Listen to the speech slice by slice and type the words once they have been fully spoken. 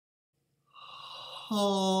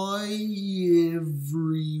Hi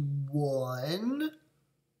everyone.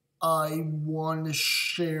 I want to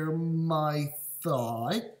share my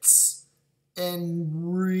thoughts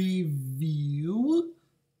and review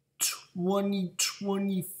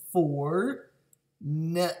 2024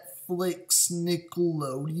 Netflix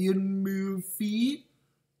Nickelodeon movie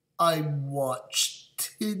I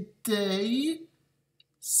watched today,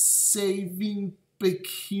 Saving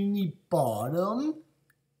Bikini Bottom,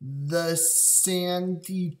 the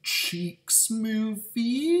Sandy Cheeks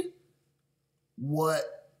movie,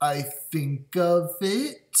 what I think of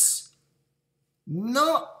it.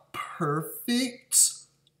 Not perfect,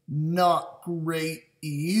 not great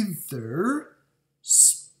either.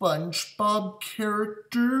 SpongeBob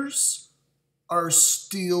characters are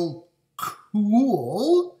still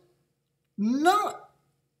cool, not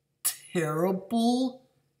terrible,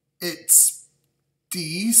 it's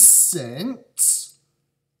decent.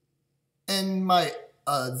 In my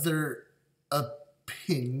other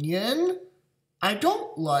opinion, I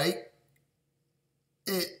don't like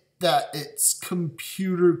it that it's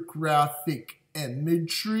computer graphic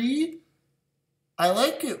imagery. I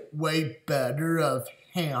like it way better of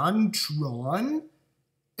hand-drawn.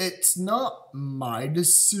 It's not my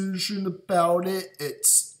decision about it,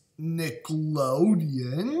 it's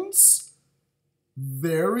Nickelodeon's.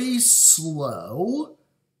 Very slow.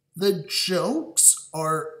 The jokes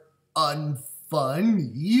are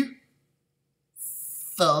unfunny.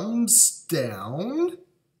 Thumbs down.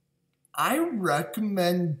 I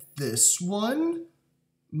recommend this one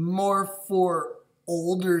more for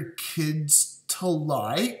older kids to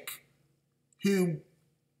like who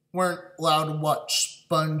weren't allowed to watch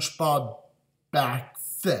SpongeBob back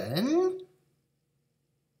then.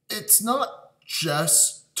 It's not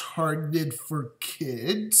just targeted for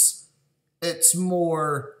kids. It's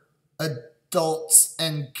more adults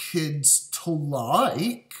and kids to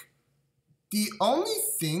like. The only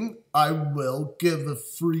thing I will give a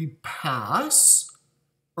free pass,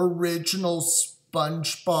 original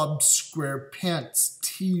SpongeBob SquarePants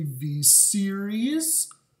TV series,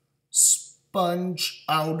 Sponge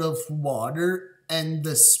Out of Water, and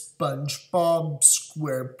the SpongeBob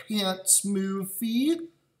SquarePants movie.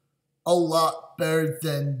 A lot better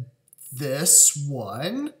than this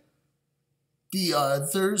one. The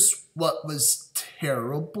others, what was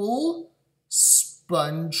terrible?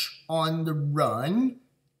 Sponge on the Run,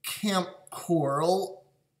 Camp Coral,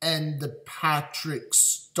 and the Patrick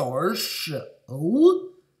Star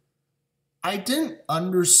Show. I didn't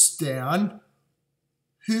understand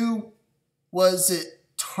who was it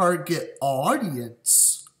target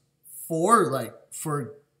audience for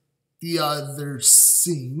the other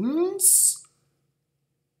scenes.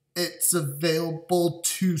 It's available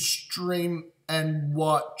to stream and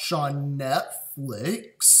watch on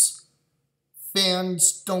Netflix.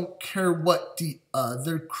 Fans don't care what the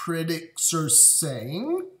other critics are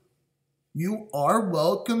saying. You are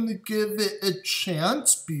welcome to give it a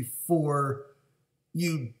chance before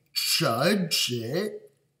you judge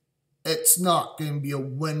it. It's not going to be a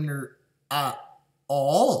winner at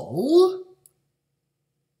all.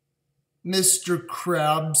 Mr.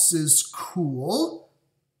 Krabs is cool.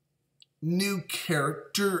 New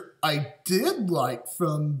character I did like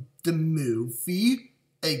from the movie,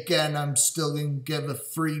 again, I'm still going to give a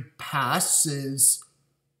free pass, is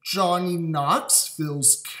Johnny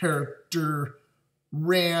Knoxville's character,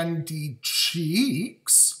 Randy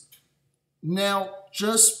Cheeks. Now,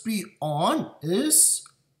 just be honest.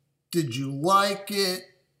 Did you like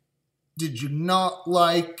it? Did you not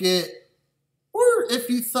like it? Or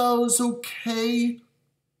if you thought it was okay,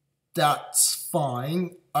 that's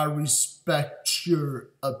fine. I respect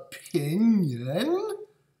your opinion.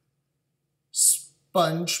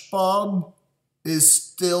 SpongeBob is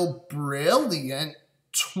still brilliant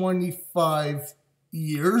 25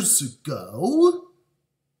 years ago.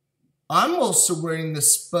 I'm also wearing the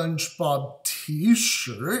SpongeBob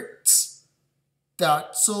t-shirt.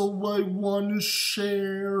 That's all I want to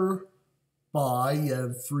share. Bye,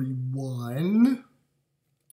 everyone.